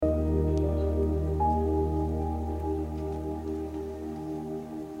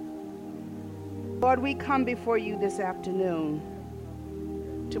Lord, we come before you this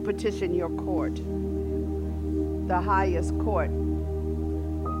afternoon to petition your court, the highest court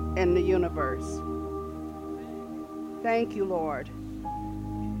in the universe. Thank you, Lord.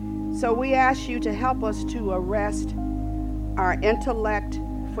 So we ask you to help us to arrest our intellect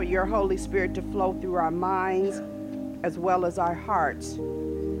for your Holy Spirit to flow through our minds as well as our hearts.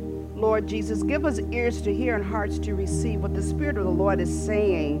 Lord Jesus, give us ears to hear and hearts to receive what the Spirit of the Lord is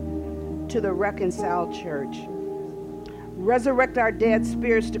saying to the reconciled church. Resurrect our dead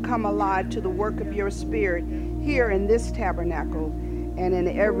spirits to come alive to the work of your Spirit here in this tabernacle and in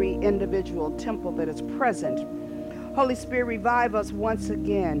every individual temple that is present. Holy Spirit, revive us once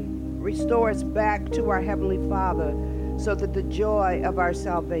again. Restore us back to our Heavenly Father so that the joy of our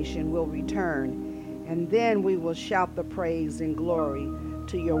salvation will return. And then we will shout the praise and glory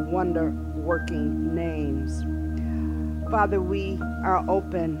to your wonder-working names. Father, we are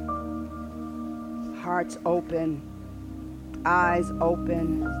open, hearts open, eyes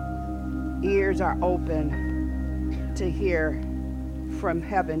open, ears are open to hear from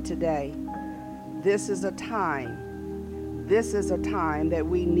heaven today. This is a time that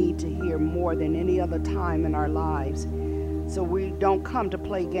we need to hear more than any other time in our lives. So we don't come to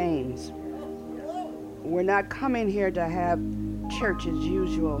play games. We're not coming here to have church as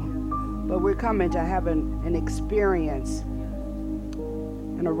usual, but we're coming to have an experience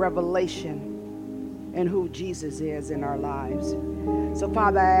and a revelation in who Jesus is in our lives. So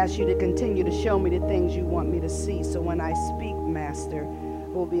Father, I ask you to continue to show me the things you want me to see, so when I speak, Master,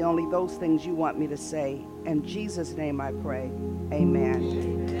 it will be only those things you want me to say. In Jesus' name I pray.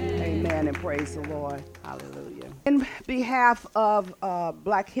 Amen. Amen, and praise the Lord. Hallelujah. In behalf of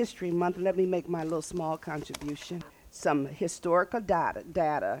Black History Month, let me make my little small contribution. Some historical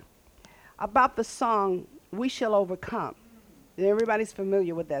data about the song, We Shall Overcome. Everybody's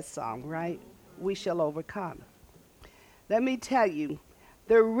familiar with that song, right? We Shall Overcome. Let me tell you,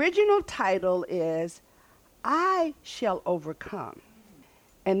 the original title is I Shall Overcome.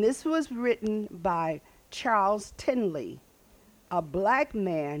 And this was written by Charles Tinley, a black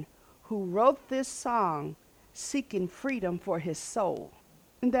man who wrote this song seeking freedom for his soul.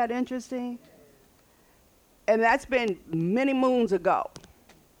 Isn't that interesting? And that's been many moons ago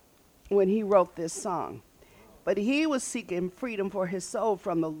when he wrote this song. But he was seeking freedom for his soul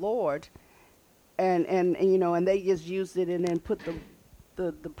from the Lord. And you know, and they just used it and then put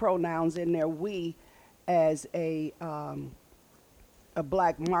the pronouns in there, we, as a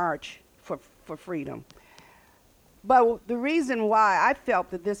black march for freedom. But the reason why I felt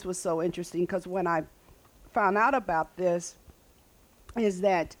that this was so interesting, because when I found out about this, is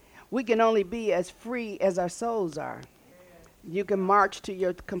that we can only be as free as our souls are. You can march to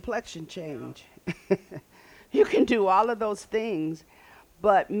your complexion change. You can do all of those things,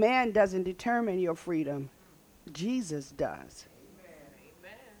 but man doesn't determine your freedom. Jesus does.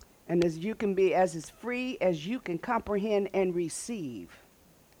 Amen. And as you can be as free as you can comprehend and receive.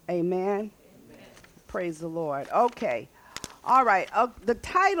 Amen. Amen. Praise the Lord. Okay. All right. The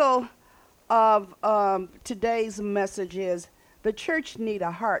title of today's message is The Church Need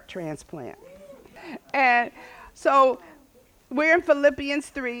a Heart Transplant. And so we're in Philippians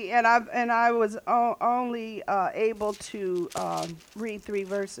 3, and I was only able to read 3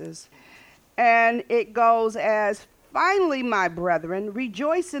 verses. And it goes as, finally, my brethren,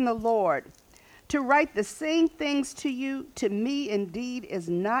 rejoice in the Lord. To write the same things to you, to me indeed is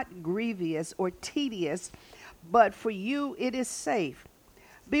not grievous or tedious, but for you it is safe.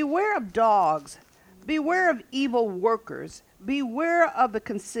 Beware of dogs, beware of evil workers, beware of the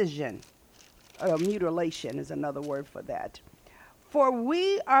concision. Mutilation is another word for that. For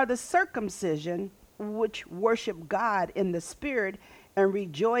we are the circumcision which worship God in the Spirit and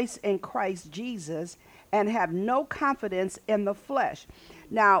rejoice in Christ Jesus and have no confidence in the flesh.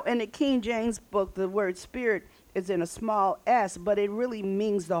 Now, in the King James book, the word Spirit is in a small s, but it really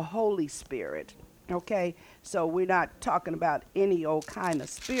means the Holy Spirit. Okay? So we're not talking about any old kind of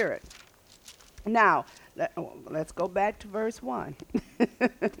spirit. Now, let's go back to verse 1.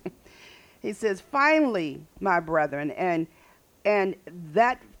 He says, finally, my brethren, and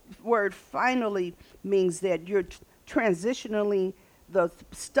that word finally means that you're transitionally the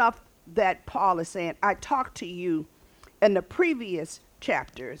stuff that Paul is saying. I talked to you in the previous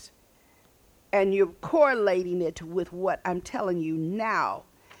chapters, and you're correlating it with what I'm telling you now,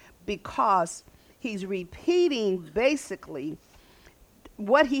 because he's repeating basically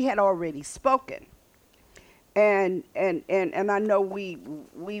what he had already spoken. And I know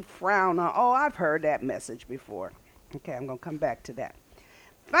we frown on, oh, I've heard that message before. Okay, I'm going to come back to that.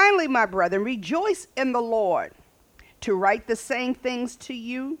 Finally, my brethren, rejoice in the Lord. To write the same things to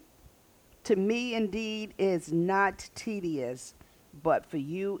you, To me, indeed, is not tedious, but for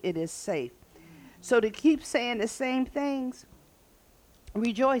you it is safe. So to keep saying the same things,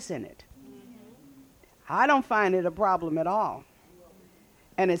 rejoice in it. I don't find it a problem at all.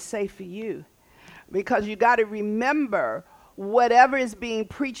 And it's safe for you. Because you got to remember, whatever is being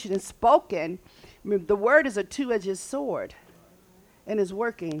preached and spoken, the word is a two-edged sword. And is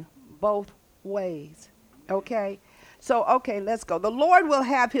working both ways. Okay? So, okay, let's go. The Lord will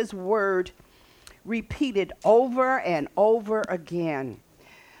have his word repeated over and over again,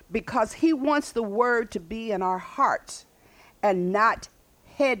 because he wants the word to be in our hearts and not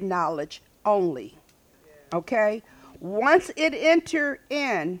head knowledge only. Okay? Once it enter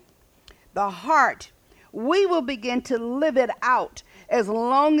in the heart, we will begin to live it out. As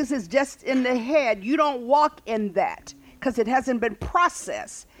long as it's just in the head, you don't walk in that because it hasn't been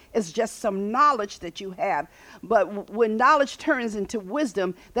processed. It's just some knowledge that you have. But when knowledge turns into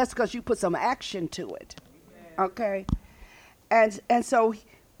wisdom, that's because you put some action to it. Okay? And so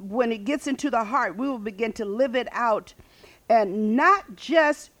when it gets into the heart, we will begin to live it out and not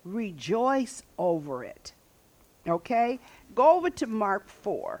just rejoice over it. Okay? Go over to Mark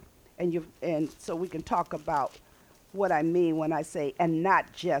 4, and so we can talk about what I mean when I say, and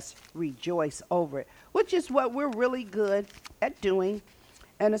not just rejoice over it, which is what we're really good at doing,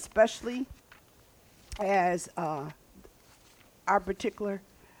 and especially as our particular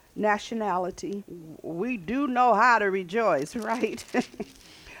nationality, we do know how to rejoice, right?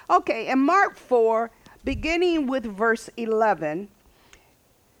 Okay, in Mark 4, beginning with verse 11,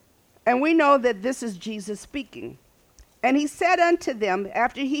 and we know that this is Jesus speaking. And he said unto them,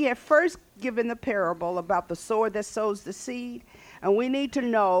 after he had first given the parable about the sower that sows the seed, and we need to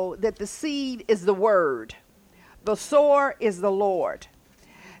know that the seed is the word. The sower is the Lord.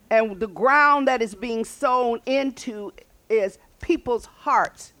 And the ground that is being sown into is people's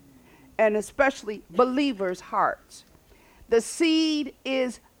hearts, and especially believers' hearts. The seed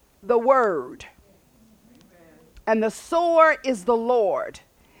is the word. And the sower is the Lord.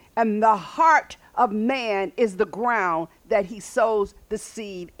 And the heart of man is the ground that he sows the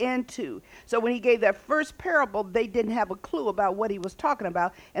seed into. So when he gave that first parable, they didn't have a clue about what he was talking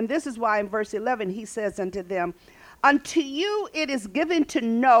about. And this is why in verse 11 he says unto them, unto you it is given to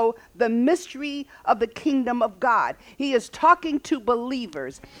know the mystery of the kingdom of God. He is talking to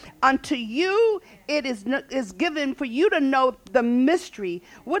believers. Unto you it is given for you to know the mystery.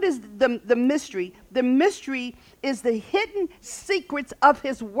 What is the mystery? The mystery is the hidden secrets of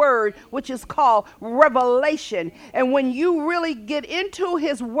his word, which is called revelation. And when you really get into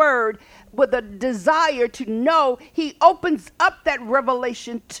his word with a desire to know, he opens up that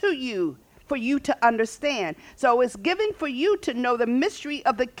revelation to you, for you to understand. So it's given for you to know the mystery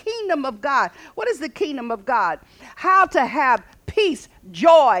of the kingdom of God. What is the kingdom of God? How to have peace,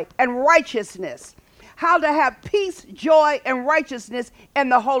 joy, and righteousness. How to have peace, joy, and righteousness in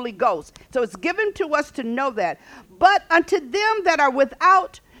the Holy Ghost. So it's given to us to know that. But unto them that are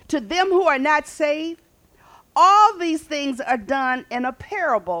without, to them who are not saved, all these things are done in a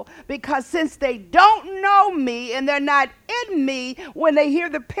parable, because since they don't know me and they're not in me, when they hear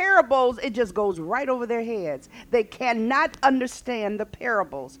the parables, it just goes right over their heads. They cannot understand the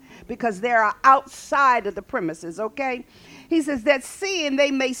parables because they are outside of the premises, okay? He says that seeing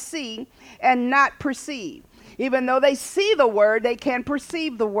they may see and not perceive. Even though they see the word, they can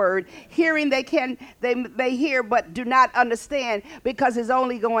perceive the word. Hearing, they hear but do not understand, because it's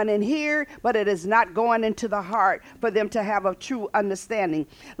only going in here, but it is not going into the heart for them to have a true understanding.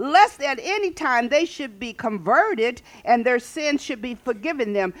 Lest at any time they should be converted and their sins should be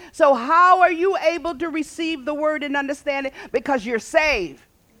forgiven them. So how are you able to receive the word and understand it? Because you're saved.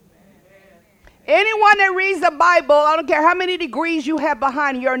 Anyone that reads the Bible, I don't care how many degrees you have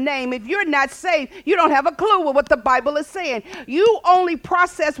behind your name, if you're not saved, you don't have a clue with what the Bible is saying. You only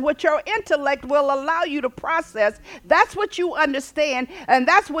process what your intellect will allow you to process. That's what you understand, and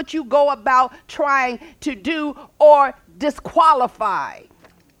that's what you go about trying to do or disqualify,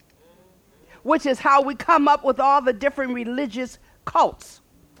 which is how we come up with all the different religious cults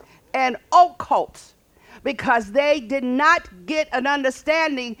and occults. Because they did not get an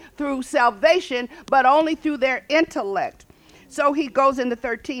understanding through salvation, but only through their intellect. So he goes into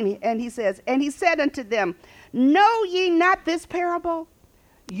 13 and he says, and he said unto them, know ye not this parable?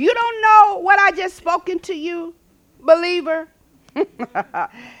 You don't know what I just spoken to you, believer?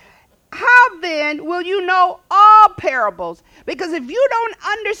 How then will you know all parables? Because if you don't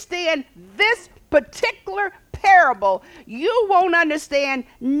understand this particular parable, you won't understand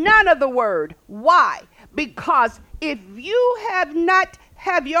none of the word. Why? Because if you have not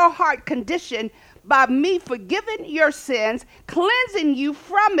have your heart conditioned by me forgiving your sins, cleansing you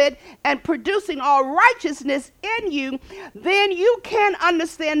from it, and producing all righteousness in you, then you can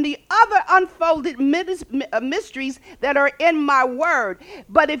understand the other unfolded mysteries that are in my word.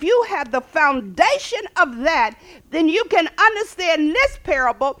 But if you have the foundation of that, then you can understand this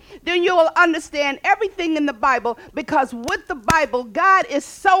parable, then you'll understand everything in the Bible, because with the Bible, God is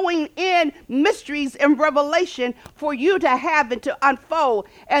sowing in mysteries and revelation for you to have and to unfold.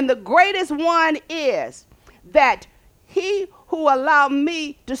 And the greatest one is that he who allowed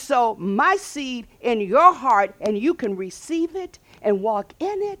me to sow my seed in your heart, and you can receive it and walk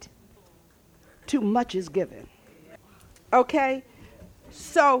in it, too much is given. Okay?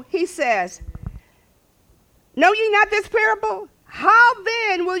 So he says, know ye not this parable? How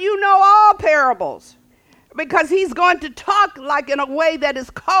then will you know all parables? Because he's going to talk like in a way that is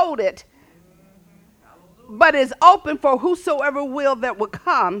coded, but is open for whosoever will that will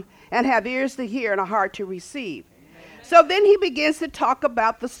come and have ears to hear and a heart to receive. So then he begins to talk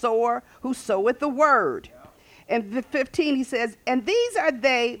about the sower who soweth the word. In 15 he says, and these are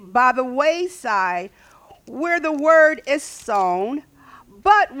they by the wayside where the word is sown.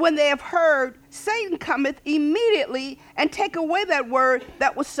 But when they have heard, Satan cometh immediately and take away that word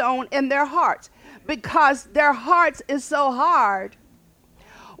that was sown in their hearts. Because their hearts is so hard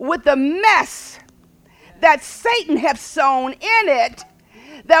with the mess that Satan have sown in it,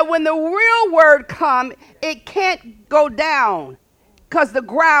 that when the real word come, it can't go down because the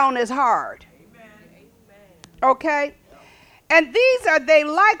ground is hard. Okay? And these are they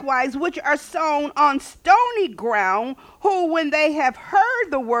likewise which are sown on stony ground, who when they have heard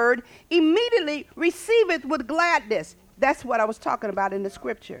the word, immediately receive it with gladness. That's what I was talking about in the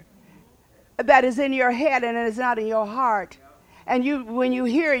scripture. That is in your head and it is not in your heart. And you, when you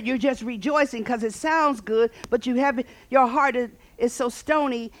hear it, you're just rejoicing because it sounds good, but you have your heart is so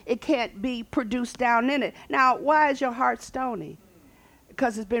stony, it can't be produced down in it. Now, why is your heart stony?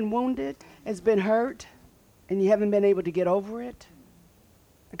 Because it's been wounded, it's been hurt, and you haven't been able to get over it.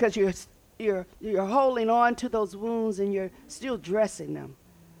 Because you're holding on to those wounds and you're still dressing them.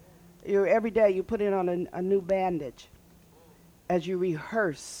 Every day you put in on a new bandage as you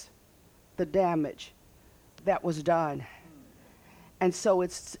rehearse the damage that was done. And so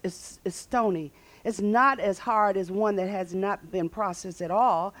it's stony. It's not as hard as one that has not been processed at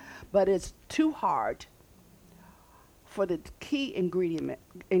all, but it's too hard for the key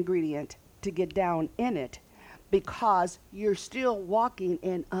ingredient to get down in it, because you're still walking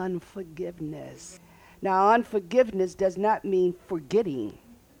in unforgiveness. Now, unforgiveness does not mean forgetting.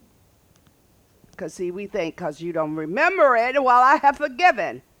 Because, see, we think because you don't remember it, well, I have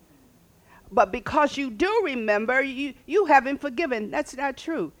forgiven. But because you do remember, you haven't forgiven. That's not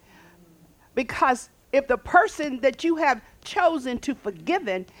true. Because if the person that you have chosen to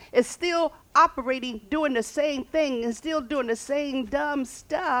forgiven is still operating, doing the same thing and still doing the same dumb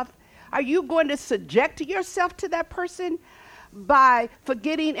stuff, are you going to subject yourself to that person by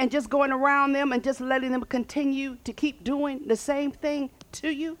forgetting and just going around them and just letting them continue to keep doing the same thing to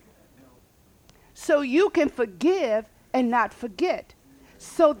you? So you can forgive and not forget,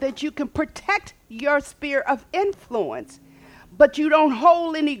 so that you can protect your sphere of influence, but you don't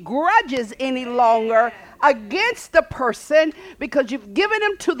hold any grudges any longer against the person, because you've given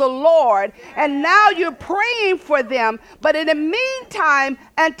them to the Lord and now you're praying for them. But in the meantime,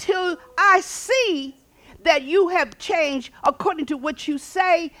 until I see that you have changed according to what you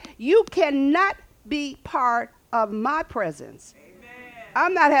say, you cannot be part of my presence.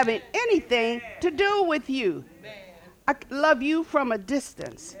 I'm not having anything to do with you. I love you from a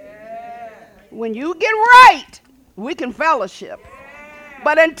distance. When you get right, we can fellowship.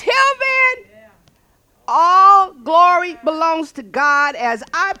 But until then, all glory belongs to God as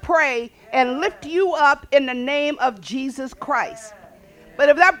I pray and lift you up in the name of Jesus Christ. But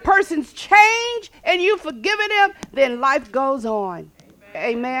if that person's changed and you've forgiven him, then life goes on.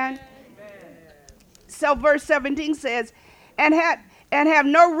 Amen. So verse 17 says, and have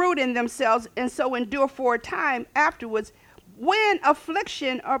no root in themselves, and so endure for a time afterwards, when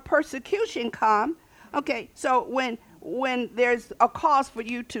affliction or persecution come. Okay, so when there's a cause for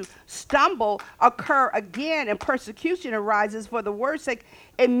you to stumble occur again and persecution arises for the word's sake,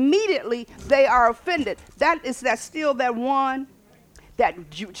 immediately they are offended. That's still that one that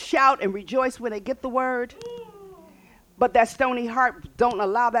shout and rejoice when they get the word, but that stony heart don't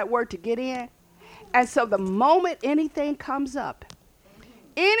allow that word to get in. And so the moment anything comes up,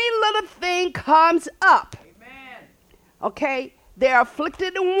 any little thing comes up, okay, they're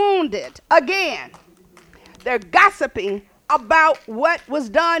afflicted and wounded again. They're gossiping about what was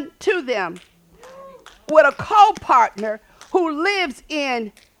done to them with a co-partner who lives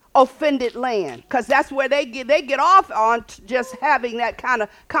in offended land, because that's where they get off on just having that kind of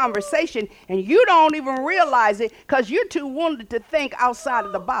conversation, and you don't even realize it because you're too wounded to think outside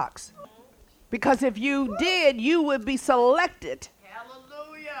of the box. Because if you did, you would be selected.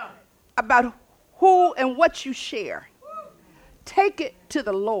 Hallelujah. About who and what you share. Take it to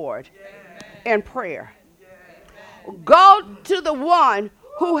the Lord in prayer. Go to the one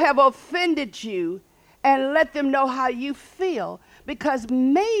who have offended you and let them know how you feel, because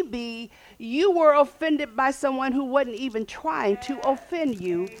maybe you were offended by someone who wasn't even trying to offend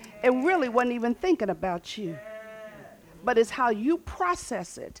you and really wasn't even thinking about you. But it's how you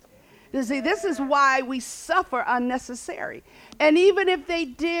process it. You see, this is why we suffer unnecessary. And even if they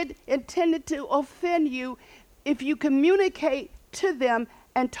did intended to offend you, if you communicate to them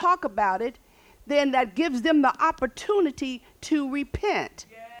and talk about it, then that gives them the opportunity to repent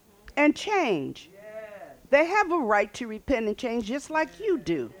and change. They have a right to repent and change just like you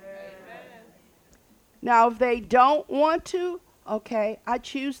do. Now, if they don't want to, okay, I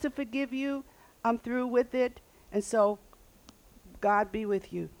choose to forgive you. I'm through with it. And so, God be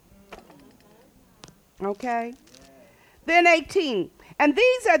with you. Okay? Then 18. And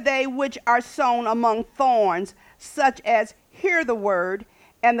these are they which are sown among thorns, such as hear the word,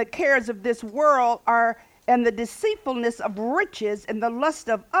 and the cares of this world are, and the deceitfulness of riches, and the lust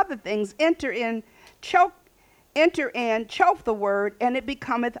of other things enter in, choke the word, and it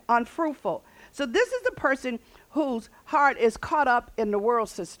becometh unfruitful. So this is the person whose heart is caught up in the world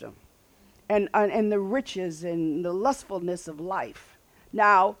system, and the riches and the lustfulness of life.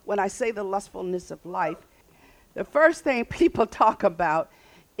 Now, when I say the lustfulness of life, the first thing people talk about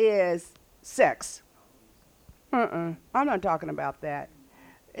is sex. I'm not talking about that.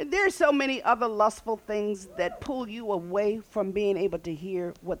 There's so many other lustful things that pull you away from being able to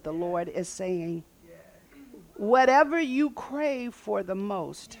hear what the Lord is saying. Whatever you crave for the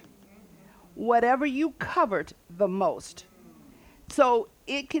most, whatever you covet the most. So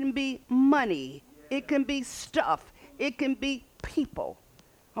it can be money, it can be stuff, it can be people,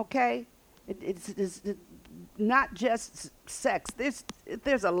 okay? It's not just sex.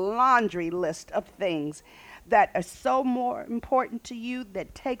 There's a laundry list of things that are so more important to you,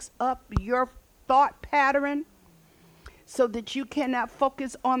 that takes up your thought pattern so that you cannot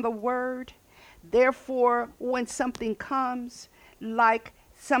focus on the word. Therefore, when something comes, like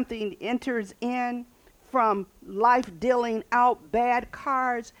something enters in from life dealing out bad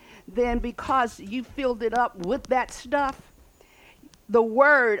cards, then because you filled it up with that stuff, the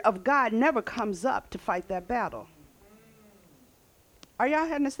word of God never comes up to fight that battle. Are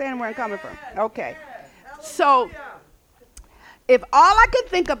y'all understanding where I'm coming from? Okay. So, if all I can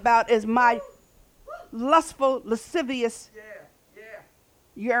think about is my lustful, lascivious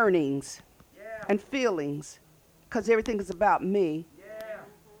yearnings and feelings, because everything is about me,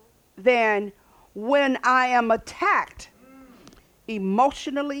 then when I am attacked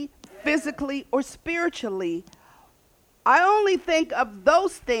emotionally, physically, or spiritually, I only think of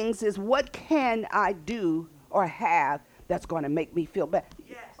those things as what can I do or have that's going to make me feel better.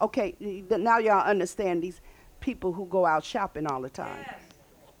 Yes. Okay, now y'all understand these people who go out shopping all the time,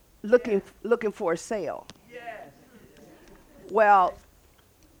 looking for a sale. Yes. Well,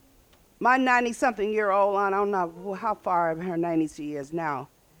 my 90-something-year-old, I don't know how far her 90 she is now.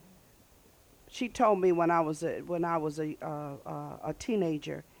 She told me when I was a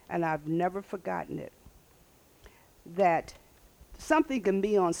teenager, and I've never forgotten it, that something can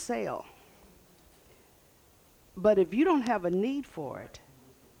be on sale, but if you don't have a need for it,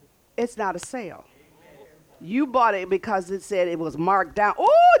 it's not a sale. You bought it because it said it was marked down.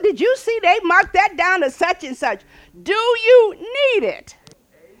 Oh, did you see they marked that down to such and such? Do you need it?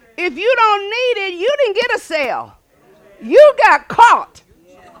 If you don't need it, you didn't get a sale. You got caught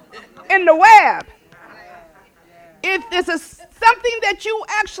in the web. If this is something that you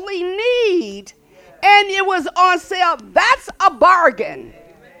actually need and it was on sale, that's a bargain.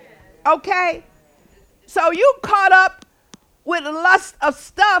 Okay? So you caught up with lust of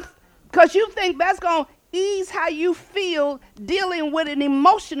stuff because you think that's going to ease how you feel dealing with an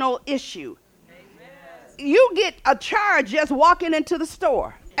emotional issue. You get a charge just walking into the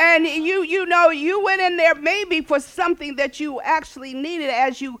store. And you went in there maybe for something that you actually needed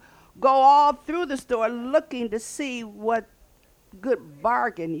as you go all through the store looking to see what good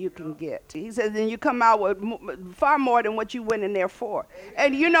bargain you can get. He says, and you come out with far more than what you went in there for.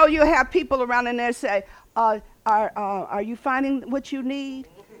 And you have people around in there say, are you finding what you need?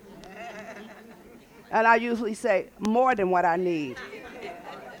 And I usually say, more than what I need.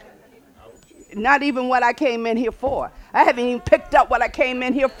 Not even what I came in here for. I haven't even picked up what I came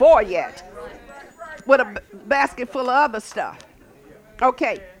in here for yet. With a basket full of other stuff.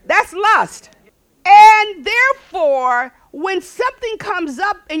 Okay. That's lust. And therefore, when something comes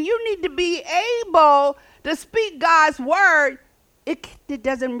up and you need to be able to speak God's word, it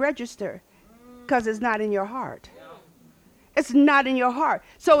doesn't register because it's not in your heart. It's not in your heart.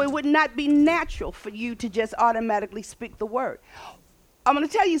 So it would not be natural for you to just automatically speak the word. I'm going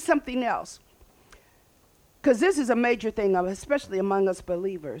to tell you something else, because this is a major thing, especially among us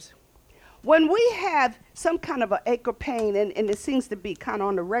believers. When we have some kind of an ache or pain, and it seems to be kind of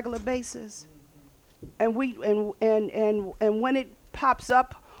on a regular basis, and when it pops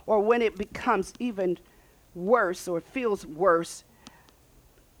up or when it becomes even worse or feels worse,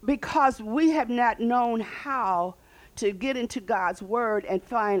 because we have not known how to get into God's word and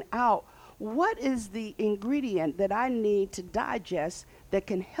find out what is the ingredient that I need to digest that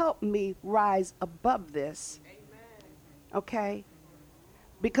can help me rise above this. Amen. Okay?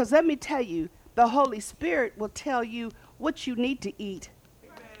 Because let me tell you, the Holy Spirit will tell you what you need to eat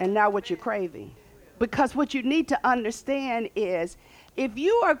and not what you're craving. Because what you need to understand is, if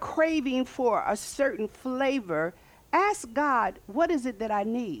you are craving for a certain flavor, ask God, what is it that I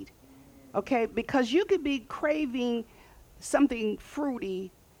need? Okay, because you could be craving something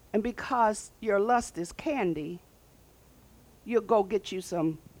fruity, and because your lust is candy, you'll go get you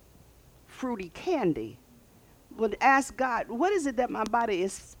some fruity candy. But ask God, what is it that my body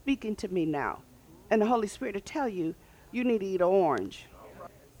is speaking to me now? And the Holy Spirit will tell you, you need to eat an orange,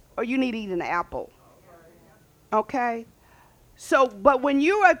 or you need to eat an apple. Okay? So, but when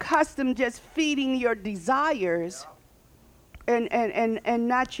you're accustomed just feeding your desires and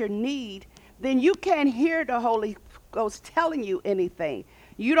not your need, then you can't hear the Holy Ghost telling you anything.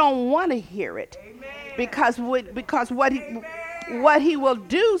 You don't want to hear it. Amen. Because what he will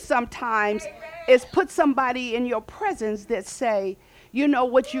do sometimes is put somebody in your presence that say, you know,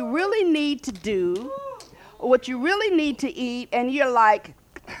 what you really need to do, what you really need to eat, and you're like,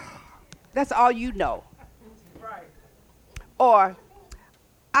 that's all you know. Right. Or,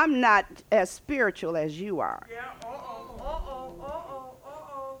 I'm not as spiritual as you are. Yeah.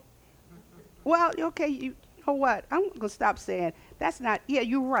 Well, okay, you know what? I'm going to stop saying that's not, yeah,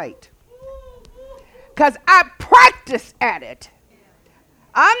 you're right. Because I practice at it.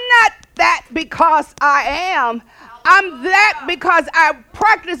 I'm not that because I am. I'm that because I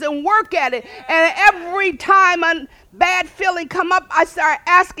practice and work at it. And every time a bad feeling come up, I start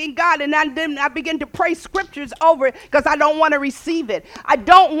asking God, and then I begin to pray scriptures over it because I don't want to receive it. I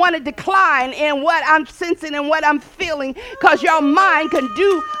don't want to decline in what I'm sensing and what I'm feeling, because your mind can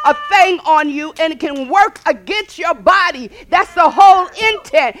do a thing on you and it can work against your body. That's the whole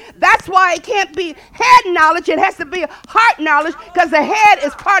intent. That's why it can't be head knowledge. It has to be heart knowledge, because the head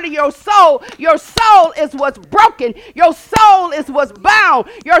is part of your soul. Your soul is what's broken. Your soul is what's bound.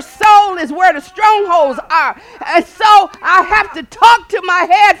 Your soul is where the strongholds are. And so I have to talk to my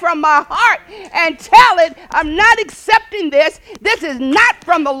head from my heart and tell it, I'm not accepting this. This is not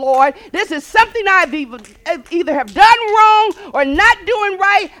from the Lord. This is something I've either have done wrong or not doing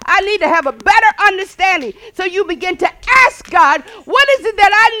right. I need to have a better understanding. So you begin to ask God, what is it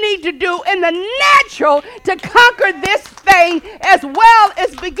that I need to do in the natural to conquer this thing, as well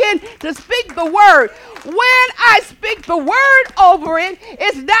as begin to speak the word. When I speak the word over it,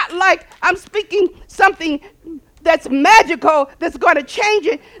 it's not like I'm speaking something that's magical that's going to change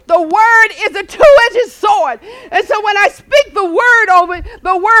it. The word is a two-edged sword. And so when I speak the word over it,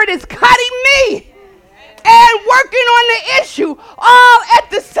 the word is cutting me and working on the issue all at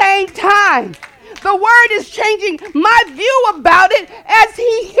the same time. The word is changing my view about it as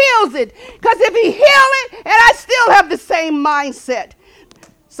he heals it. Because if he heals it and I still have the same mindset,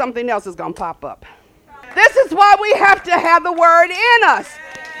 something else is going to pop up. This is why we have to have the word in us.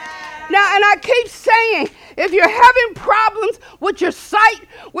 Now, and I keep saying, if you're having problems with your sight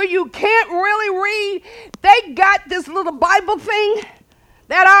where you can't really read, they got this little Bible thing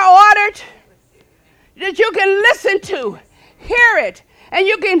that I ordered that you can listen to, hear it, and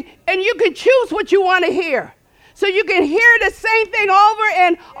you can choose what you want to hear. So you can hear the same thing over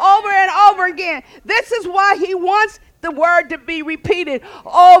and over and over again. This is why he wants the word to be repeated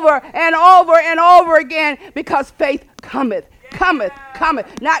over and over and over again, because faith cometh,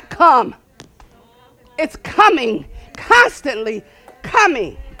 not come. It's coming, constantly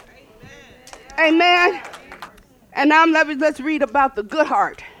coming. Amen. And now let's read about the good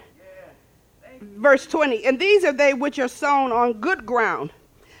heart. Verse 20, and these are they which are sown on good ground,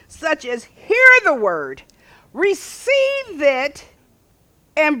 such as hear the word, receive it,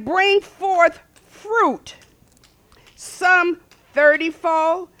 and bring forth fruit. Some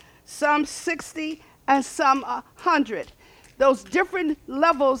 30-fold, some 60, and some 100. Those different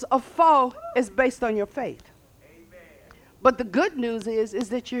levels of fold is based on your faith. Amen. But the good news is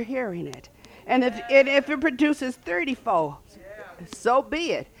that you're hearing it. And if it produces 30-fold, so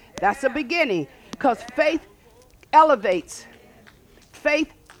be it. That's a beginning. Because faith elevates.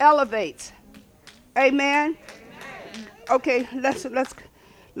 Faith elevates. Amen. Okay,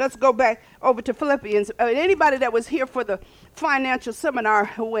 let's go back over to Philippians. Anybody that was here for the financial seminar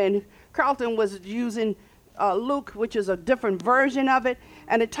when Carlton was using Luke, which is a different version of it,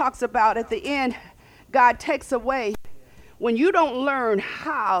 and it talks about at the end, God takes away when you don't learn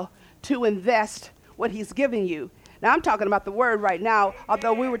how to invest what he's giving you. Now, I'm talking about the word right now,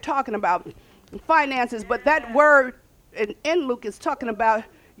 although we were talking about finances, but that word in Luke is talking about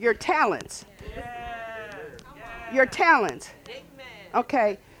your talents. Your talents.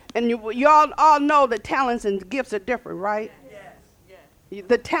 Okay. And you all know that talents and gifts are different, right?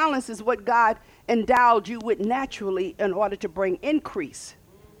 The talents is what God endowed you with naturally in order to bring increase.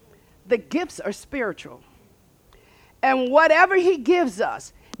 The gifts are spiritual. And whatever he gives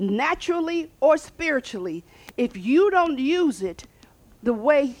us, naturally or spiritually, if you don't use it the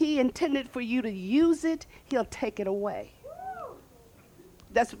way he intended for you to use it, he'll take it away.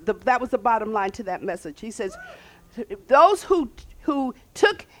 That was the bottom line to that message. He says, those who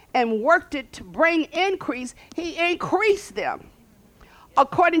took and worked it to bring increase, he increased them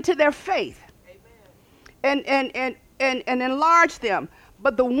according to their faith. And enlarged them.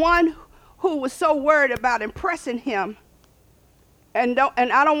 But the one who was so worried about impressing him, and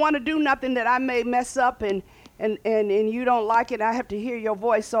I don't want to do nothing that I may mess up and you don't like it, I have to hear your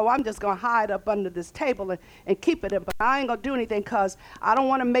voice, so I'm just going to hide up under this table and keep it in, but I ain't going to do anything because I don't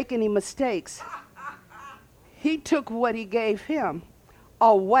want to make any mistakes. He took what he gave him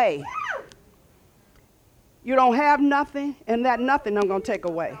away. You don't have nothing, and that nothing I'm going to take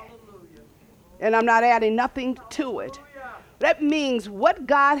away. And I'm not adding nothing to it. That means what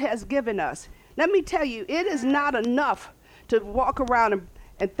God has given us. Let me tell you, it is not enough to walk around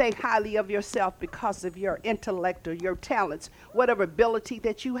and think highly of yourself because of your intellect or your talents, whatever ability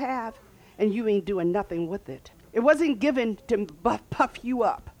that you have, and you ain't doing nothing with it. It wasn't given to puff you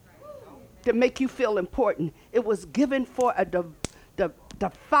up, to make you feel important. It was given for a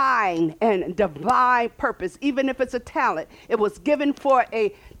defined and divine purpose. Even if it's a talent, it was given for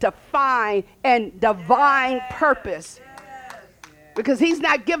a defined and divine purpose. Because he's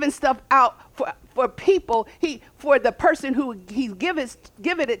not giving stuff out for people. For the person who he's giving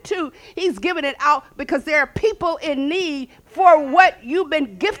it to, he's giving it out because there are people in need for what you've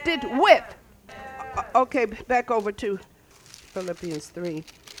been gifted with. Okay, back over to Philippians 3.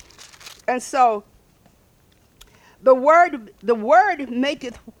 And so the word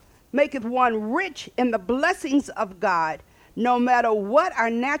maketh one rich in the blessings of God, no matter what our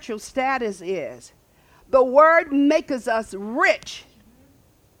natural status is. The word makes us rich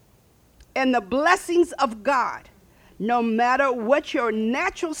in the blessings of God, no matter what your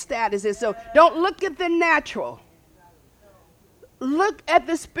natural status is. So don't look at the natural. Look at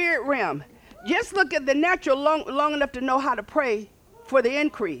the spirit realm. Just look at the natural long enough to know how to pray for the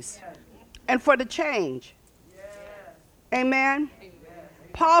increase and for the change. Amen.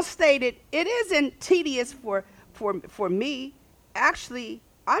 Paul stated, it isn't tedious for me. Actually,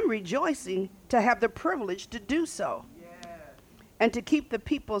 I'm rejoicing to have the privilege to do so. And to keep the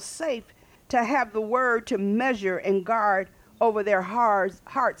people safe, to have the word to measure and guard over their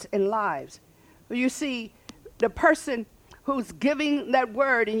hearts and lives. You see, the person who's giving that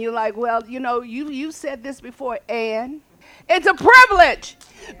word and you're like, well, you said this before, and it's a privilege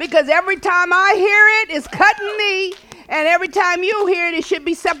because every time I hear it, it's cutting me. And every time you hear it, it should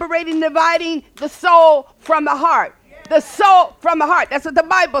be separating, dividing the soul from the heart. The soul from the heart. That's what the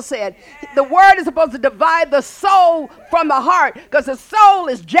Bible said. The word is supposed to divide the soul from the heart because the soul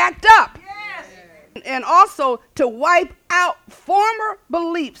is jacked up. And also to wipe out former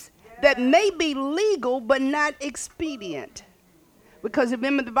beliefs that may be legal but not expedient. Because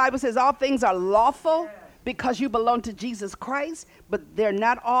remember the Bible says all things are lawful because you belong to Jesus Christ, but they're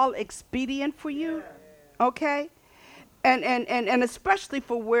not all expedient for you. Okay? And especially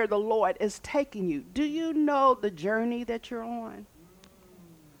for where the Lord is taking you. Do you know the journey that you're on?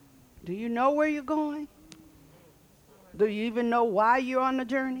 Do you know where you're going? Do you even know why you're on the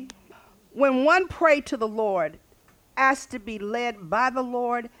journey? When one prays to the Lord, asks to be led by the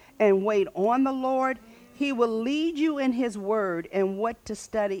Lord and wait on the Lord, he will lead you in his word and what to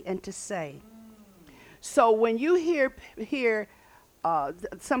study and to say. So when you hear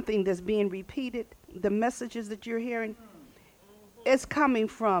something that's being repeated, the messages that you're hearing, it's coming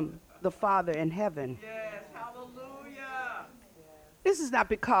from the Father in heaven. Yes, hallelujah. This is not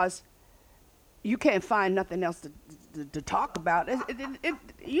because you can't find nothing else to talk about.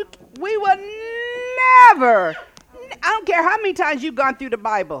 We will never, I don't care how many times you've gone through the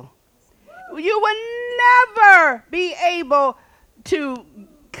Bible. You will never be able to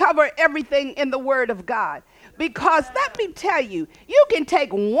cover everything in the Word of God. Because let me tell you, you can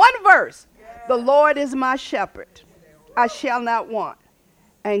take one verse, the Lord is my shepherd, I shall not want,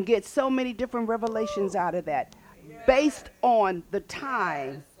 and get so many different revelations out of that based on the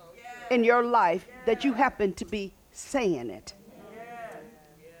time in your life that you happen to be saying it.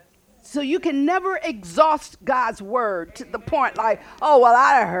 So you can never exhaust God's word to the point like, oh, well,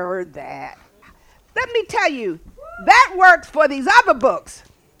 I heard that. Let me tell you, that works for these other books.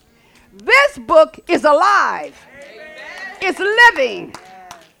 This book is alive. It's living.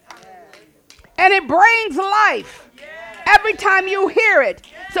 And it brings life every time you hear it.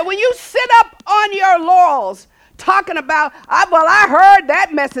 So when you sit up on your laurels talking about, I heard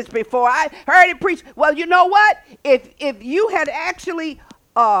that message before. I heard it preached. Well, you know what? If you had actually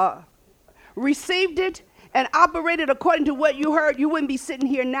received it and operated according to what you heard, you wouldn't be sitting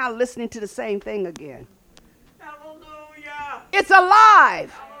here now listening to the same thing again. Hallelujah. It's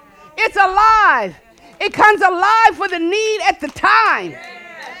alive. It's alive. It comes alive for the need at the time.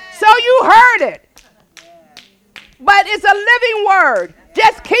 So you heard it. But it's a living word.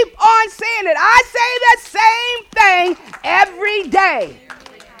 Just keep on saying it. I say that same thing every day.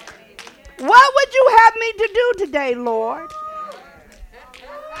 What would you have me to do today, Lord?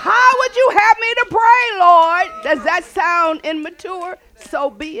 How would you have me to pray, Lord? Does that sound immature? So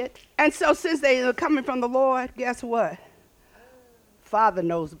be it. And so since they are coming from the Lord, guess what? Father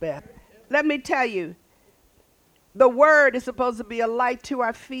knows best. Let me tell you, the word is supposed to be a light to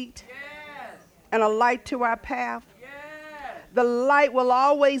our feet and a light to our path. The light will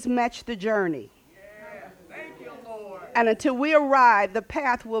always match the journey. Thank you, Lord. And until we arrive, the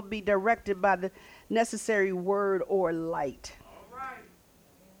path will be directed by the necessary word or light. All right.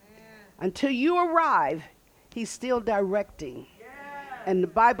 Until you arrive, he's still directing. And the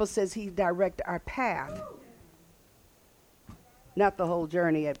Bible says he directs our path, not the whole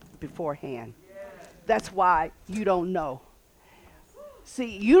journey beforehand. That's why you don't know.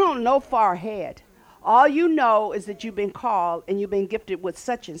 See, you don't know far ahead. All you know is that you've been called and you've been gifted with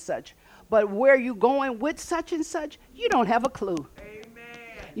such and such. But where you're going with such and such, you don't have a clue. Amen.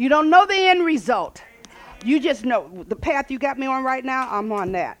 You don't know the end result. You just know the path you got me on right now, I'm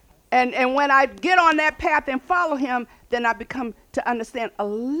on that. And when I get on that path and follow him, then I become to understand a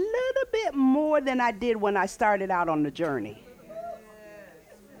little bit more than I did when I started out on the journey.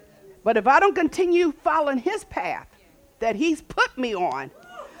 But if I don't continue following his path that he's put me on,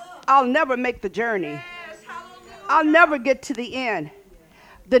 I'll never make the journey. I'll never get to the end.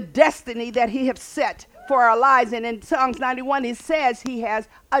 The destiny that he has set for our lives. And in Psalms 91, it says he has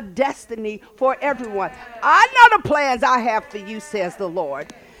a destiny for everyone. I know the plans I have for you, says the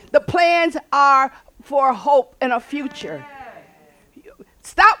Lord. The plans are for hope and a future.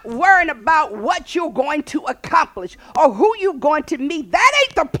 Stop worrying about what you're going to accomplish or who you're going to meet. That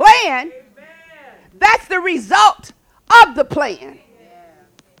ain't the plan. That's the result of the plan.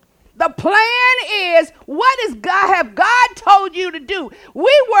 The plan is, what is God have God told you to do?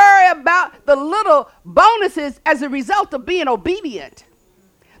 We worry about the little bonuses as a result of being obedient.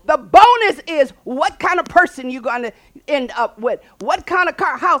 The bonus is what kind of person you're going to end up with, what kind of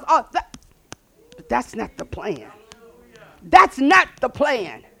car, house. But that's not the plan. That's not the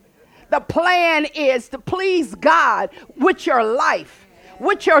plan. The plan is to please God with your life,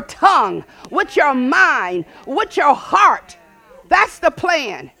 with your tongue, with your mind, with your heart. That's the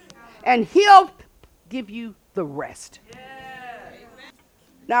plan. And he'll give you the rest.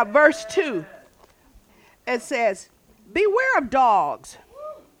 Now, verse 2, it says, beware of dogs.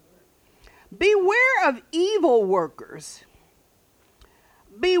 Beware of evil workers.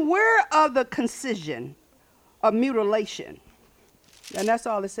 Beware of the concision of mutilation. And that's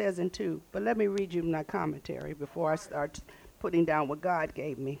all it says in 2. But let me read you my commentary before I start putting down what God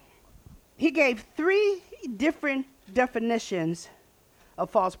gave me. He gave 3 different definitions of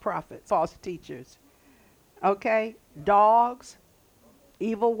false prophets, false teachers. Okay? Dogs,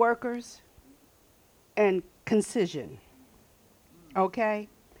 evil workers, and concision. Okay?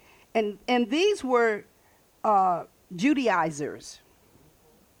 And these were Judaizers.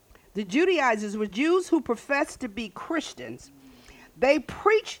 The Judaizers were Jews who professed to be Christians. They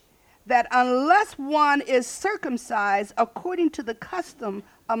preach that unless one is circumcised according to the custom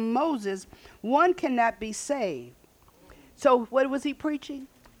of Moses, one cannot be saved. So what was he preaching?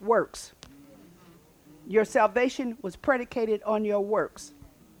 Works. Your salvation was predicated on your works.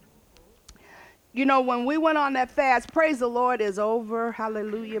 You know, when we went on that fast, praise the Lord is over.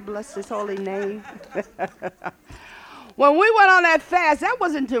 Hallelujah. Bless his holy name. When we went on that fast, that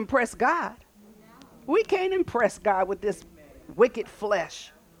wasn't to impress God. We can't impress God with this wicked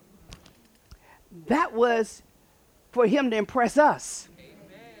flesh. That was for him to impress us.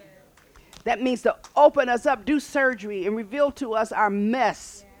 That means to open us up, do surgery, and reveal to us our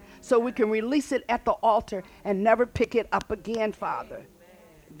mess so we can release it at the altar and never pick it up again, Father.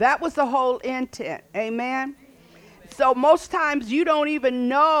 That was the whole intent. Amen. So most times you don't even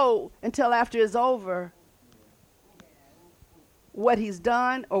know until after it's over what he's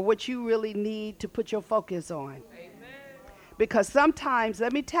done or what you really need to put your focus on. Because sometimes,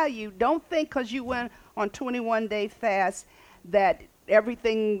 let me tell you, don't think because you went on 21-day fast that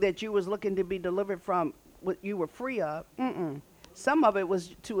everything that you was looking to be delivered from, what you were free of. Some of it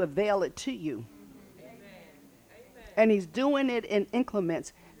was to avail it to you. And he's doing it in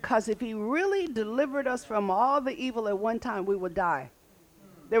increments. Because if he really delivered us from all the evil at one time, we would die.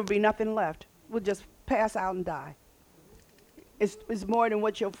 There would be nothing left. We'll just pass out and die. It's more than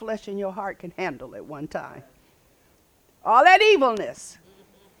what your flesh and your heart can handle at one time. All that evilness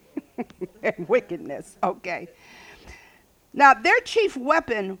and wickedness. Okay. Now, their chief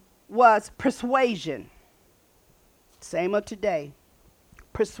weapon was persuasion. Same of today.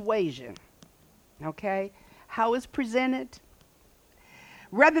 Persuasion. Okay. How it's presented?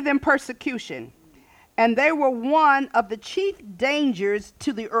 Rather than persecution. And they were one of the chief dangers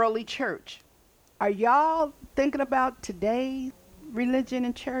to the early church. Are y'all thinking about today's religion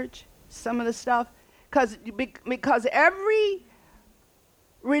and church? Some of the stuff? Because every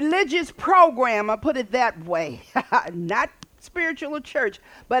religious program, I put it that way, not spiritual or church,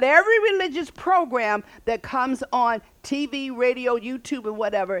 but every religious program that comes on TV, radio, YouTube, and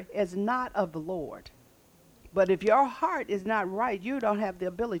whatever is not of the Lord. But if your heart is not right, you don't have the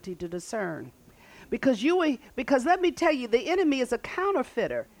ability to discern. Because let me tell you, the enemy is a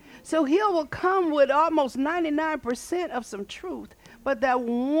counterfeiter. So he will come with almost 99% of some truth, but that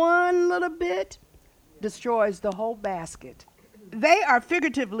one little bit destroys the whole basket. They are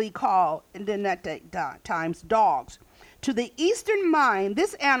figuratively called, in that times, dogs. To the Eastern mind,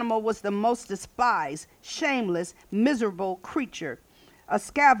 this animal was the most despised, shameless, miserable creature, a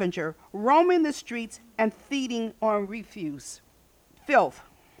scavenger, roaming the streets and feeding on refuse. Filth.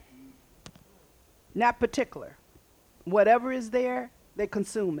 Not particular. Whatever is there, they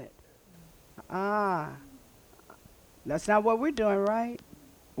consume it. That's not what we're doing, right?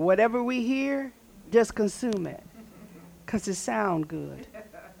 Whatever we hear, just consume it. Because it sounds good.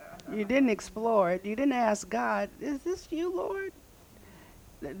 You didn't explore it. You didn't ask God, is this you, Lord?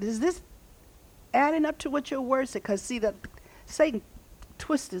 Is this adding up to what your word said? Because see, Satan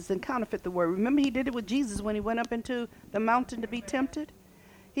twists and counterfeit the word. Remember, he did it with Jesus when he went up into the mountain to be tempted.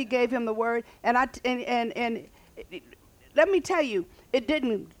 He gave him the word, and let me tell you, it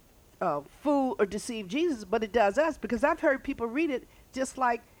didn't fool or deceive Jesus, but it does us, because I've heard people read it just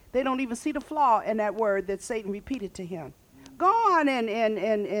like they don't even see the flaw in that word that Satan repeated to him. Go on and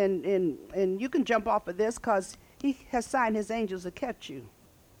you can jump off of this, because he has signed his angels to catch you.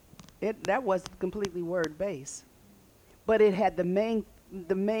 That was completely word based, but it had the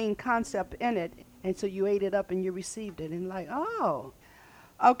main concept in it, and so you ate it up and you received it, and like, oh,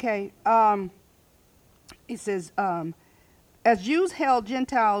 okay. He says, as Jews held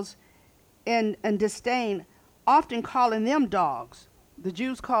Gentiles in disdain, often calling them dogs. The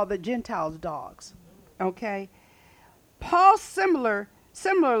Jews called the Gentiles dogs. Okay. Paul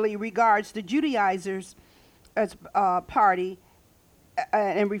similarly regards the Judaizers as party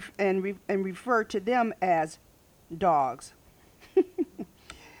and refer to them as dogs.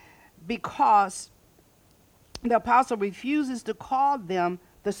 Because the apostle refuses to call them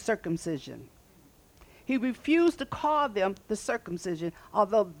the circumcision. He refused to call them the circumcision,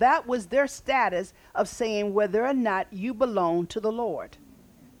 although that was their status of saying whether or not you belong to the Lord.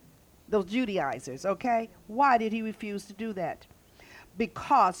 Those Judaizers, okay? Why did he refuse to do that?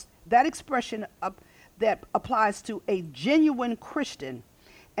 Because that expression that applies to a genuine Christian.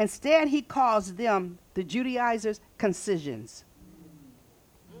 Instead, he calls them, the Judaizers, concisions,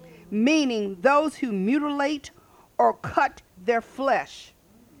 meaning those who mutilate or cut their flesh.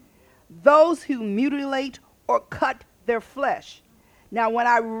 Those who mutilate or cut their flesh. Now, when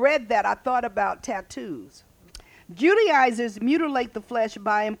I read that, I thought about tattoos. Judaizers mutilate the flesh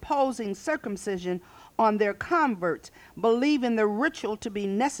by imposing circumcision on their converts, believing the ritual to be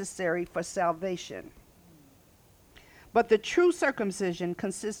necessary for salvation. But the true circumcision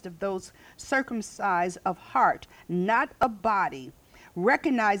consists of those circumcised of heart, not of body,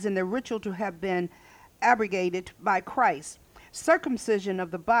 recognizing the ritual to have been abrogated by Christ. Circumcision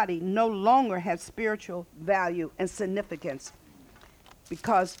of the body no longer has spiritual value and significance,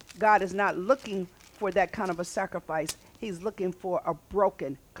 because God is not looking for that kind of a sacrifice. He's looking for a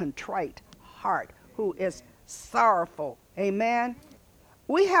broken, contrite heart who is sorrowful. Amen.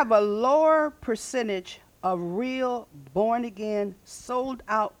 We have a lower percentage of real born-again,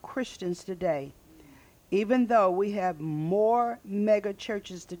 sold-out Christians today, even though we have more mega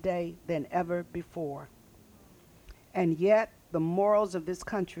churches today than ever before. And yet, the morals of this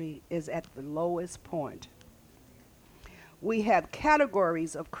country is at the lowest point. We have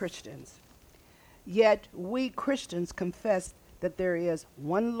categories of Christians, yet we Christians confess that there is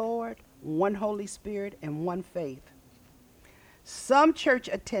one Lord, one Holy Spirit, and one faith. Some church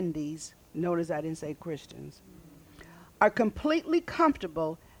attendees, notice I didn't say Christians, are completely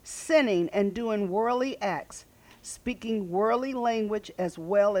comfortable sinning and doing worldly acts, speaking worldly language, as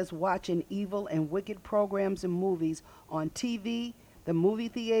well as watching evil and wicked programs and movies on TV, the movie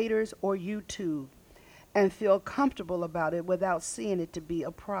theaters, or YouTube, and feel comfortable about it without seeing it to be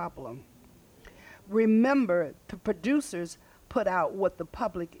a problem. Remember, the producers put out what the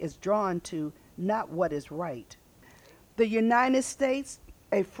public is drawn to, not what is right. The United States,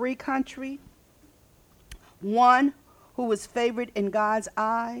 a free country, one who is favored in God's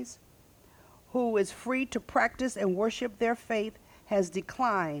eyes, who is free to practice and worship their faith, has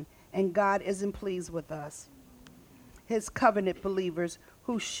declined, and God isn't pleased with us, his covenant believers,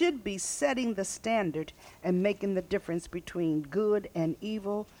 who should be setting the standard and making the difference between good and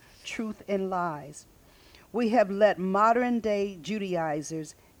evil, truth and lies. We have let modern-day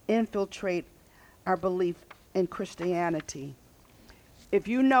Judaizers infiltrate our belief in Christianity. If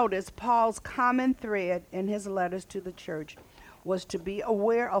you notice, Paul's common thread in his letters to the church was to be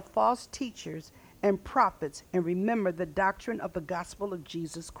aware of false teachers and prophets and remember the doctrine of the gospel of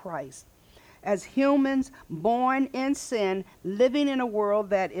Jesus Christ. As humans born in sin, living in a world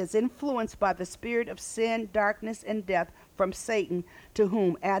that is influenced by the spirit of sin, darkness, and death from Satan, to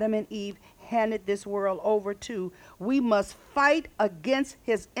whom Adam and Eve handed this world over to, we must fight against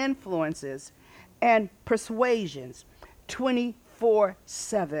his influences and persuasions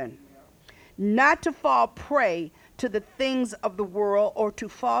 24/7. Not to fall prey to the things of the world or to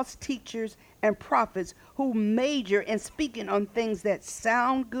false teachers and prophets who major in speaking on things that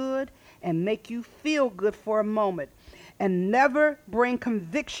sound good and make you feel good for a moment, and never bring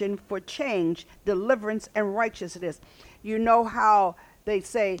conviction for change, deliverance, and righteousness. You know how they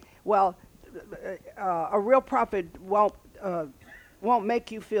say, well, a real prophet won't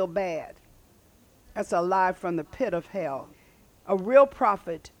make you feel bad. That's a lie from the pit of hell. A real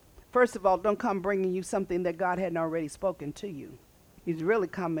prophet, first of all, don't come bringing you something that God hadn't already spoken to you. He's really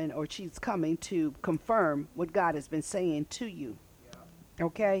coming, or she's coming, to confirm what God has been saying to you.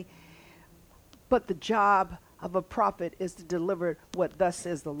 Okay? But the job of a prophet is to deliver what thus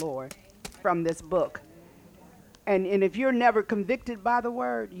says the Lord from this book. And if you're never convicted by the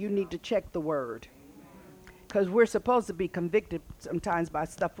word, you need to check the word. Because we're supposed to be convicted sometimes by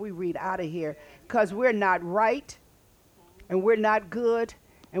stuff we read out of here, because we're not right, and we're not good,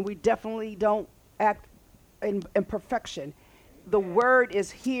 and we definitely don't act in perfection. The word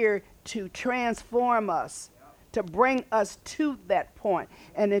is here to transform us, to bring us to that point.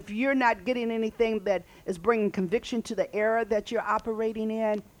 And if you're not getting anything that is bringing conviction to the error that you're operating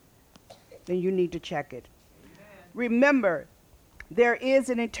in, then you need to check it. Remember, there is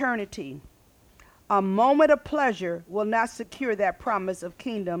an eternity. A moment of pleasure will not secure that promise of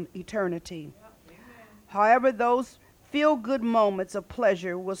kingdom eternity. However, those feel-good moments of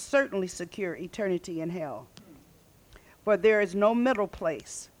pleasure will certainly secure eternity in hell. For there is no middle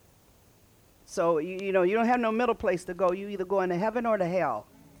place. So, you don't have no middle place to go. You either go into heaven or to hell.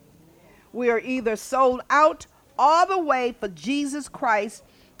 We are either sold out all the way for Jesus Christ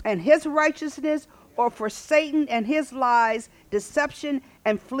and his righteousness, or for Satan and his lies, deception,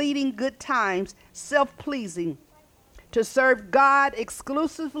 and fleeting good times, self-pleasing. To serve God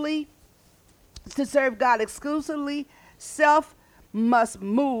exclusively, self must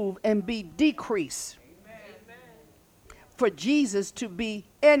move and be decreased. Amen. For Jesus to be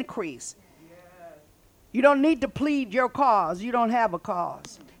increased. Yes. You don't need to plead your cause. You don't have a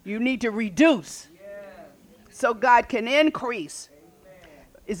cause. You need to reduce, so God can increase.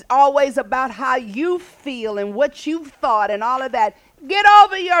 It's always about how you feel and what you've thought and all of that. Get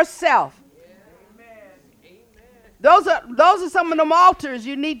over yourself. Amen. Those are some of them altars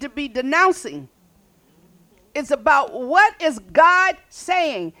you need to be denouncing. It's about what is God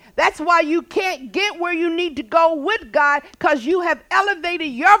saying. That's why you can't get where you need to go with God, because you have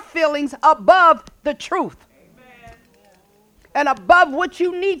elevated your feelings above the truth. And above what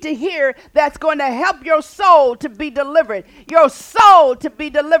you need to hear, that's going to help your soul to be delivered. Your soul to be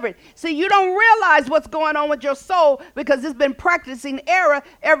delivered. See, you don't realize what's going on with your soul because it's been practicing error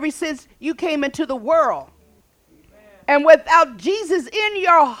ever since you came into the world. Amen. And without Jesus in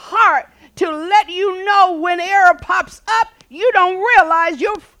your heart, to let you know when error pops up, you don't realize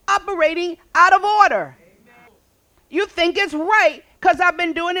you're operating out of order. You think it's right because I've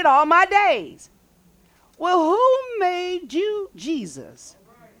been doing it all my days. Well, who made you Jesus?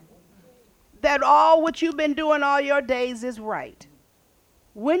 That all what you've been doing all your days is right.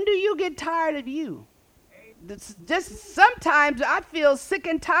 When do you get tired of you? Just sometimes I feel sick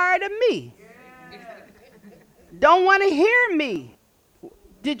and tired of me. Don't want to hear me.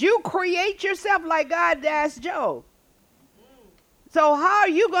 Did you create yourself like God asked Job? So how are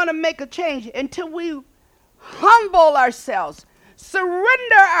you going to make a change until we humble ourselves,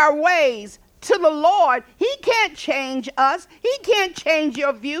 surrender our ways to the Lord? He can't change us. He can't change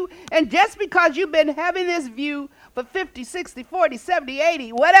your view. And just because you've been having this view for 50, 60, 40, 70,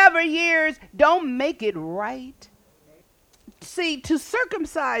 80, whatever years, don't make it right. See, to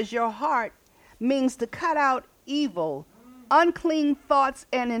circumcise your heart means to cut out evil, unclean thoughts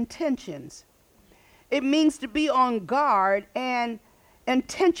and intentions. It means to be on guard and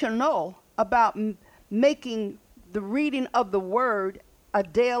intentional about making the reading of the word a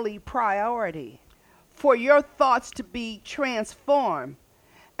daily priority, for your thoughts to be transformed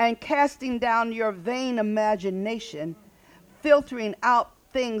and casting down your vain imagination, filtering out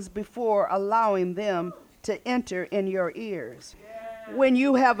things before allowing them to enter in your ears. When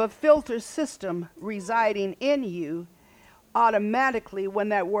you have a filter system residing in you, automatically when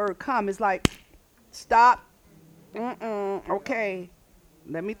that word comes, it's like, stop, okay,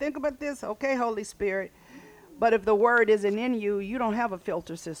 let me think about this, okay, Holy Spirit. But if the word isn't in you, you don't have a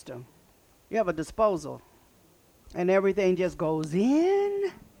filter system. You have a disposal. And everything just goes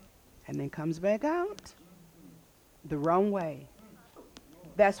in and then comes back out the wrong way.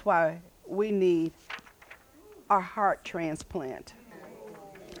 That's why we need our heart transplant.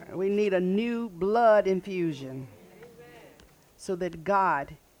 We need a new blood infusion so that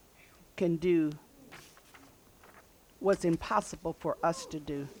God can do what's impossible for us to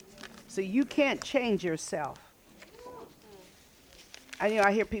do. So you can't change yourself.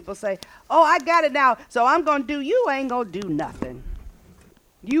 I hear people say, oh, I got it now, so I'm going to do. You ain't going to do nothing.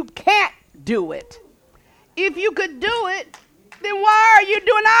 You can't do it. If you could do it, then why are you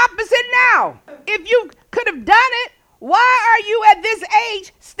doing the opposite now? If you could have done it, why are you at this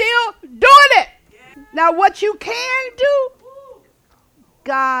age still doing it? Now, what you can do,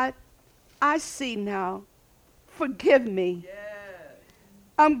 God, I see now. Forgive me.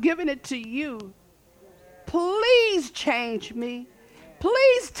 I'm giving it to you. Please change me.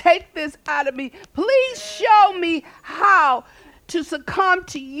 Please take this out of me. Please show me how to succumb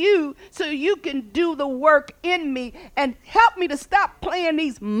to you so you can do the work in me and help me to stop playing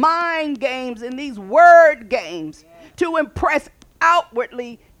these mind games and these word games to impress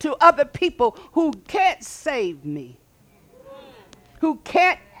outwardly to other people who can't save me, who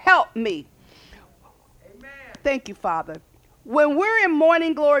can't help me. Amen. Thank you, Father. When we're in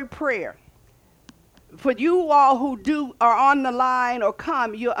morning glory prayer, for you all who are on the line or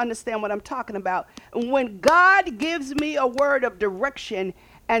come, you'll understand what I'm talking about. When God gives me a word of direction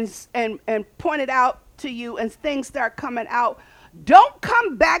and point it out to you and things start coming out, don't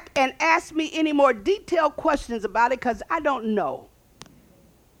come back and ask me any more detailed questions about it because I don't know.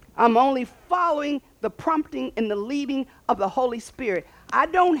 I'm only following the prompting and the leading of the Holy Spirit. I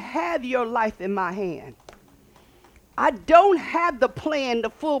don't have your life in my hand. I don't have the plan, the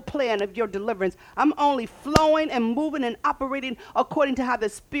full plan of your deliverance. I'm only flowing and moving and operating according to how the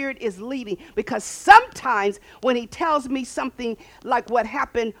Spirit is leading. Because sometimes when he tells me something like what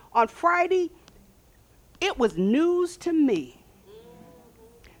happened on Friday, it was news to me.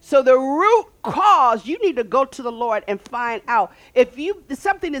 So the root cause, you need to go to the Lord and find out. If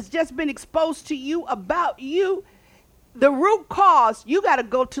something has just been exposed to you about you, the root cause, you got to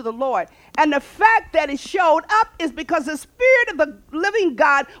go to the Lord. And the fact that it showed up is because the Spirit of the living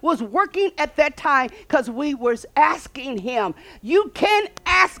God was working at that time because we were asking him. You can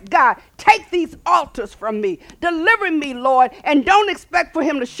ask God, take these altars from me. Deliver me, Lord, and don't expect for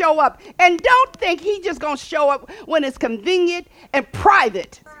him to show up. And don't think he's just going to show up when it's convenient and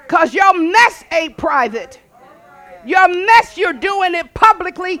private because your mess ain't private. Your mess, you're doing it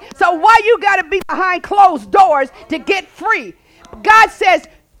publicly. So why you got to be behind closed doors to get free? God says,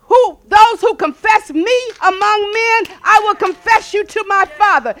 those who confess me among men, I will confess you to my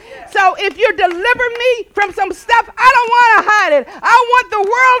Father. So if you deliver me from some stuff, I don't want to hide it. I want the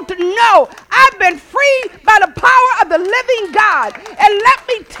world to know I've been freed by the power of the living God. And let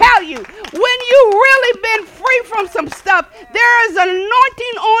me tell you, when you really been free from some stuff, there is an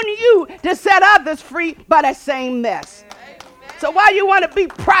anointing on you to set others free by that same mess. So why you want to be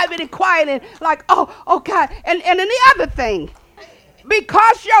private and quiet and like, oh God. And then the other thing,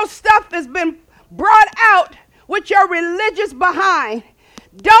 Because your stuff has been brought out with your religious behind,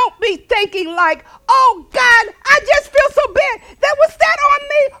 don't be thinking like, oh God, I just feel so bad. That was that on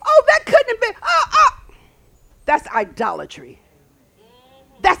me. Oh, that couldn't have been. That's idolatry.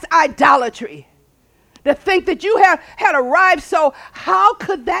 That's idolatry. To think that you had arrived, so how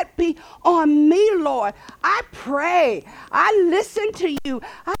could that be on me, Lord? I pray. I listen to you.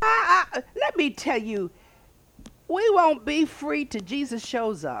 Let me tell you, we won't be free till Jesus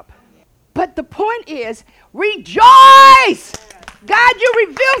shows up. But the point is, rejoice. God, you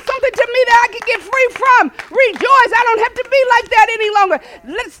revealed something to me that I can get free from. Rejoice. I don't have to be like that any longer.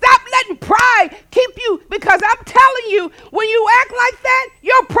 Stop letting pride keep you, because I'm telling you, when you act like that,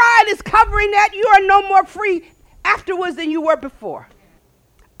 your pride is covering that. You are no more free afterwards than you were before.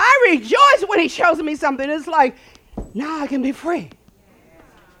 I rejoice when he shows me something. It's like, now I can be free.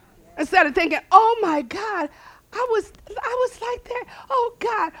 Instead of thinking, oh my God, I was like that. Oh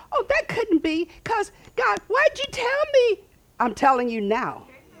God, oh that couldn't be, because God, why'd you tell me? I'm telling you now.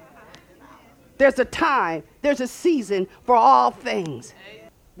 There's a time, there's a season for all things.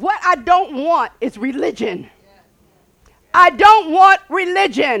 What I don't want is religion. I don't want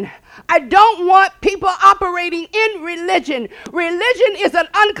religion. I don't want people operating in religion. Religion is an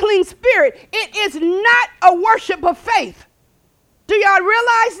unclean spirit. It is not a worship of faith. Do y'all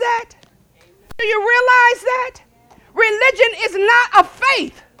realize that? Do you realize that? Religion is not a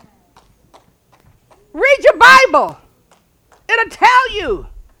faith. Read your Bible. It'll tell you.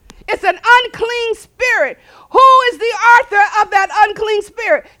 It's an unclean spirit. Who is the author of that unclean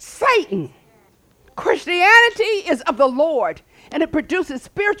spirit? Satan. Christianity is of the Lord, and it produces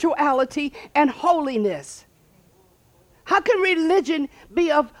spirituality and holiness. How can religion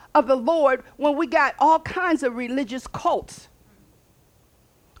be of the Lord when we got all kinds of religious cults?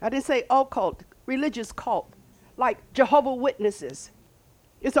 I didn't say occult, religious cult, like Jehovah's Witnesses.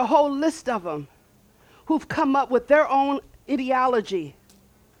 It's a whole list of them who've come up with their own ideology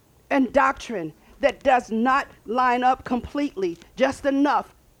and doctrine that does not line up completely, just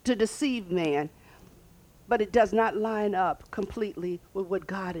enough to deceive man, but it does not line up completely with what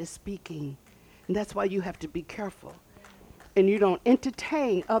God is speaking. And that's why you have to be careful. And you don't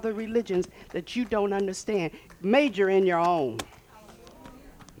entertain other religions that you don't understand. Major in your own.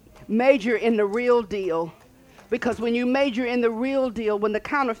 Major in the real deal. Because when you major in the real deal, when the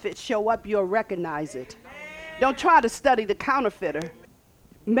counterfeits show up, you'll recognize it. Don't try to study the counterfeiter.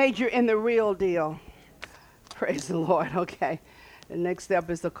 Major in the real deal. Praise the Lord. Okay. The next step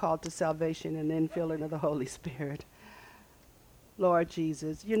is the call to salvation and then infilling of the Holy Spirit. Lord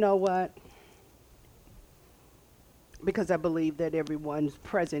Jesus, you know what? Because I believe that everyone's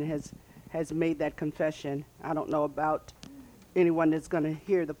present has made that confession. I don't know about anyone that's going to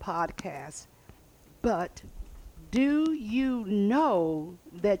hear the podcast. But do you know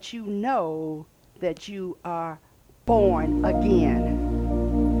that you are born again?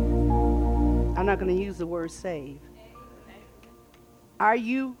 I'm not going to use the word save. Are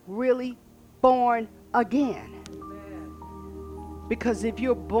you really born again? Because if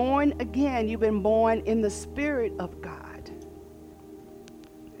you're born again, you've been born in the Spirit of God.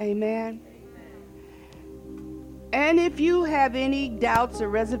 Amen. And if you have any doubts or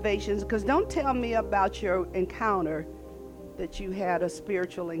reservations, because don't tell me about your encounter, that you had a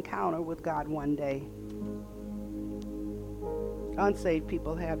spiritual encounter with God one day. Unsaved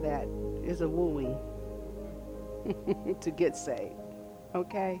people have that. It's a wooing to get saved.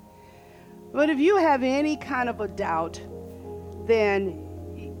 Okay? But if you have any kind of a doubt,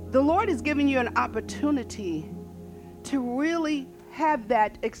 then the Lord is giving you an opportunity to really have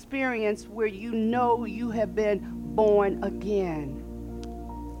that experience where you know you have been born again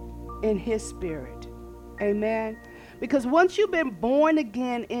in His Spirit. Amen? Because once you've been born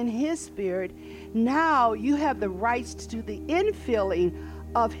again in His Spirit, now you have the rights to the infilling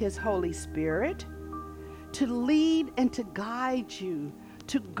of His Holy Spirit to lead and to guide you,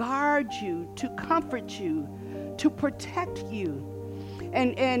 to guard you, to comfort you, to protect you.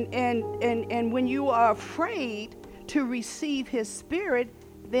 And when you are afraid to receive His Spirit,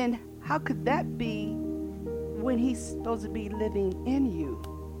 then how could that be when He's supposed to be living in you?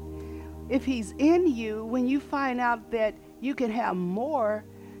 If He's in you, when you find out that you can have more,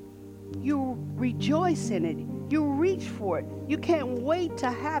 you rejoice in it. You reach for it. You can't wait to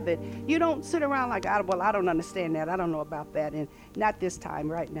have it. You don't sit around like, well, I don't understand that. I don't know about that. And not this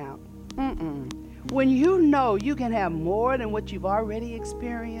time right now. When you know you can have more than what you've already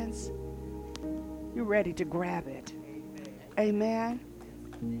experienced, you're ready to grab it. Amen?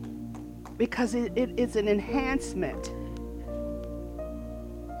 Because it's an enhancement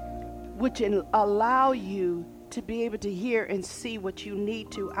which allow you to be able to hear and see what you need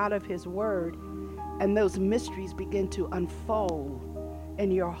to out of his word, and those mysteries begin to unfold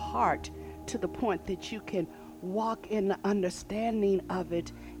in your heart to the point that you can walk in the understanding of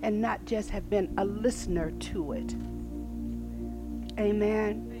it and not just have been a listener to it.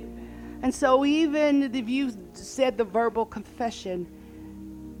 Amen. And so even if you said the verbal confession,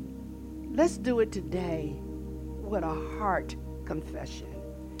 let's do it today with a heart confession.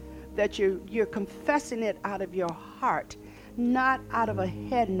 That you're confessing it out of your heart, not out of a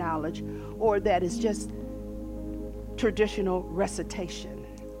head knowledge, or that is just traditional recitation.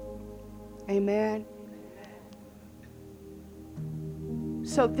 Amen.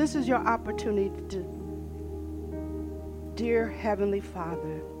 So this is your opportunity to, dear Heavenly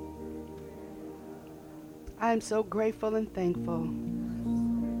Father, I am so grateful and thankful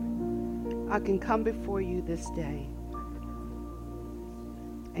I can come before you this day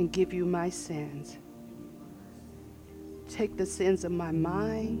and give you my sins. Take the sins of my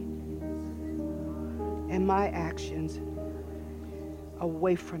mind and my actions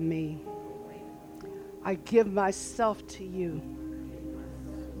away from me. I give myself to you.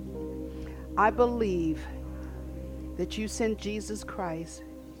 I believe that you sent Jesus Christ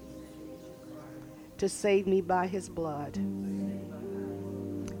to save me by his blood.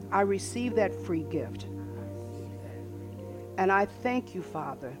 I receive that free gift. And I thank you,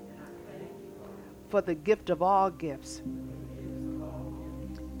 Father, for the gift of all gifts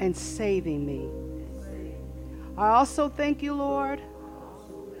and saving me. I also thank you, Lord,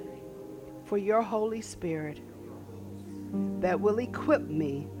 for your Holy Spirit that will equip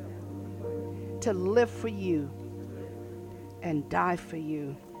me to live for you and die for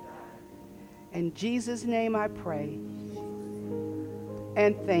you. In Jesus' name I pray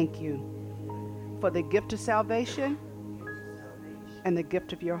and thank you for the gift of salvation and the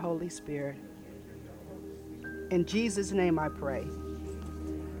gift of your Holy Spirit. In Jesus' name I pray.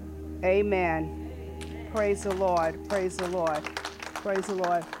 Amen. Praise the Lord. Praise the Lord. Praise the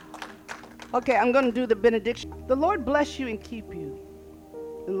Lord. Okay, I'm going to do the benediction. The Lord bless you and keep you.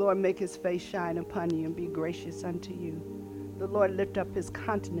 The Lord make his face shine upon you and be gracious unto you. The Lord lift up his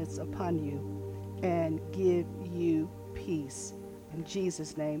countenance upon you and give you peace. In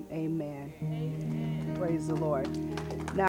Jesus' name, amen. Amen. Praise the Lord. Now,